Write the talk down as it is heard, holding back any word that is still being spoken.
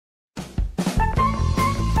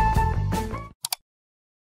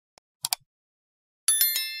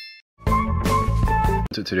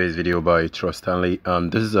To today's video by Trust Stanley,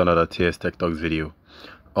 and this is another TS Tech Talks video.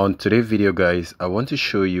 On today's video, guys, I want to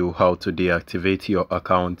show you how to deactivate your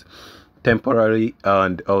account temporarily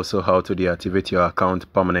and also how to deactivate your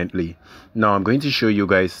account permanently. Now I'm going to show you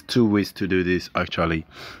guys two ways to do this. Actually,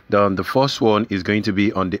 the first one is going to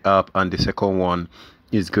be on the app and the second one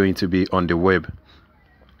is going to be on the web.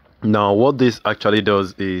 Now what this actually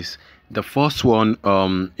does is the first one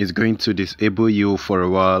is going to disable you for a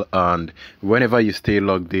while, and whenever you stay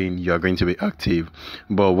logged in you are going to be active,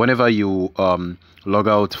 but whenever you log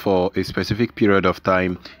out for a specific period of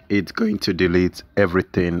time, it's going to delete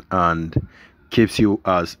everything and keeps you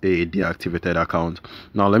as a deactivated account.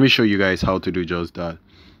 Now let me show you guys how to do just that.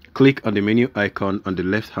 Click on the menu icon on the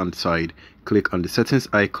left hand side, click on the settings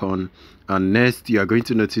icon, and next you are going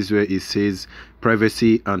to notice where it says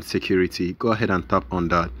privacy and security. Go ahead and tap on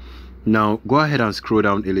that. Now go ahead and scroll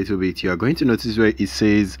down a little bit. You are going to notice where it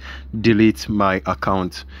says delete my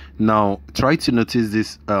account. Now try to notice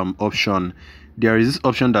this option. There is this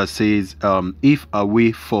option that says if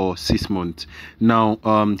away for 6 months. Now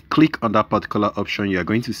click on that particular option. You are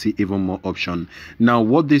going to see even more option. Now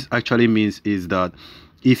what this actually means is that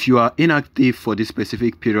if you are inactive for this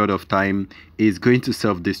specific period of time, it's going to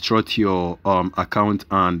self-destruct your account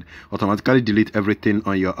and automatically delete everything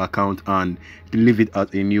on your account and leave it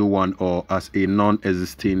as a new one or as a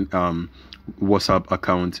non-existing WhatsApp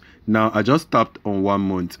account. Now I just tapped on 1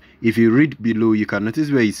 month. If you read below, you can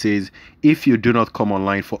notice where it says if you do not come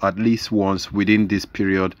online for at least once within this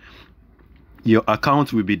period, your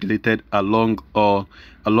account will be deleted along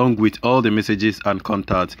with all the messages and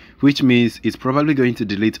contacts, which means it's probably going to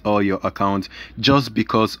delete all your accounts just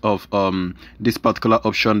because of this particular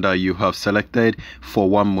option that you have selected for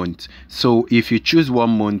 1 month. So if you choose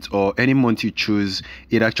 1 month or any month you choose,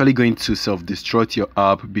 it's actually going to self-destruct your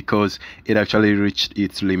app because it actually reached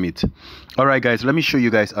its limit. Alright guys, let me show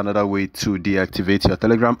you guys another way to deactivate your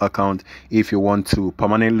Telegram account if you want to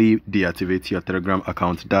permanently deactivate your Telegram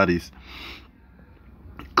account. That is,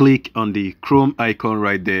 click on the Chrome icon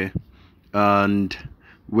right there and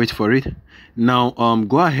wait for it. Now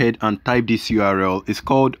go ahead and type this URL. It's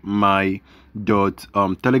called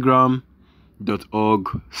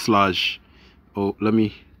my.telegram.org/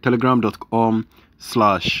 telegram.com/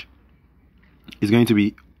 it's going to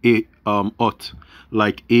be auth,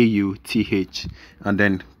 like AUTH, and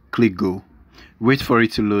then click go. Wait for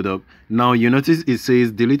it to load up. Now you notice it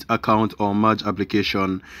says delete account or merge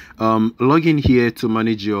application. Log in here to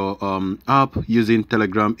manage your app using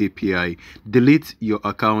Telegram API. Delete your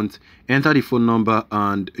account, enter the phone number,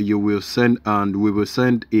 and we will send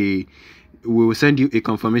you a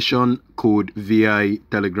confirmation code via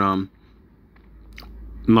Telegram,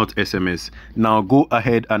 not SMS. Now go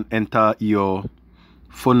ahead and enter your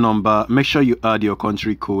phone number. Make sure you add your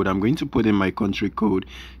country code. I'm going to put in my country code.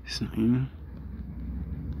 It's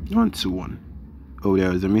 121. Oh,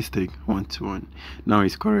 there was a mistake. 121. Now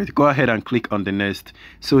it's correct. Go ahead and click on the next.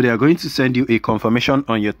 So they are going to send you a confirmation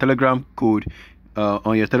on your Telegram code,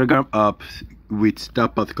 on your Telegram app with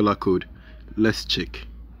that particular code. Let's check.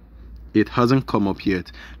 It hasn't come up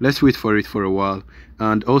yet. Let's wait for it for a while.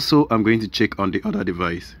 And also I'm going to check on the other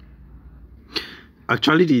device.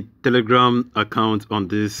 Actually, the Telegram account on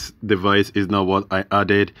this device is not what I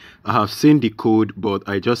added. I have seen the code, but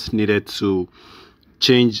I just needed to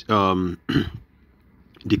change the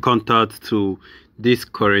contact to this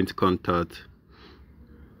current contact,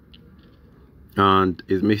 and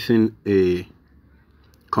is missing a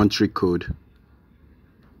country code.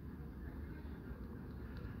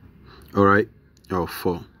 All right,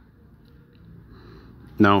 4.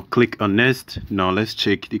 Now click on next. Now let's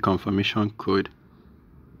check the confirmation code.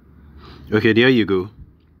 Okay, there you go.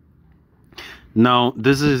 Now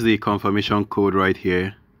this is the confirmation code right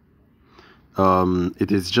here.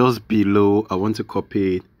 It is just below. I want to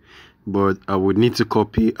copy it, but I would need to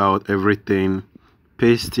copy out everything,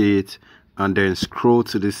 paste it, and then scroll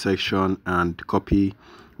to this section and copy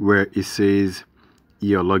where it says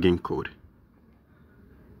your login code.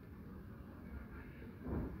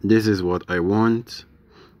 This is what I want,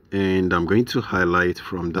 and I'm going to highlight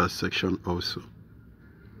from that section also.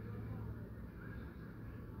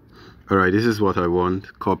 Alright, this is what I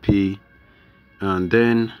want. Copy and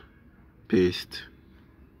then paste.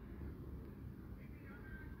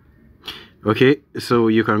 Okay, so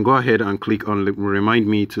you can go ahead and click on remind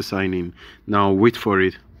me to sign in. Now wait for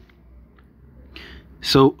it.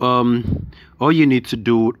 So all you need to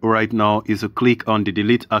do right now is to click on the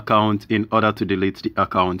delete account in order to delete the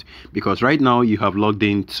account, because right now you have logged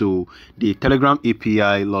into the Telegram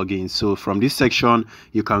API login. So from this section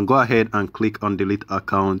you can go ahead and click on delete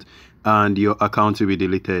account, and your account will be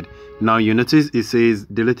deleted. Now you notice it says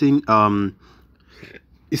deleting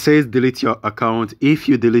it says delete your account. If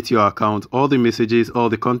you delete your account, all the messages, all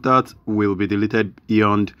the contacts will be deleted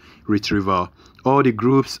beyond retrieval. All the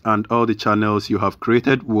groups and all the channels you have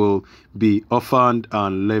created will be orphaned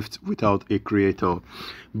and left without a creator.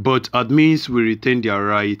 But admins will retain their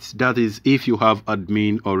rights. That is, if you have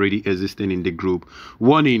admin already existing in the group.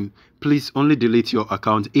 Warning, please only delete your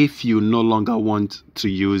account if you no longer want to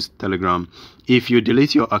use Telegram. If you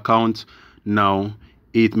delete your account now,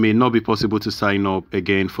 it may not be possible to sign up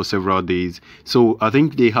again for several days. So I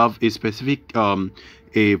think they have a specific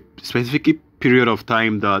period of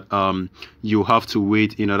time that you have to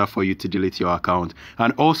wait in order for you to delete your account.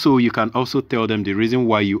 And also you can also tell them the reason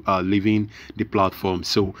why you are leaving the platform.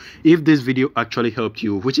 So if this video actually helped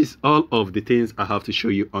you, which is all of the things I have to show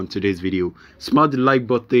you on today's video, smash the like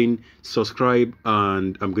button, subscribe,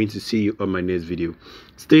 and I'm going to see you on my next video.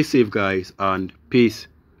 Stay safe guys, and peace.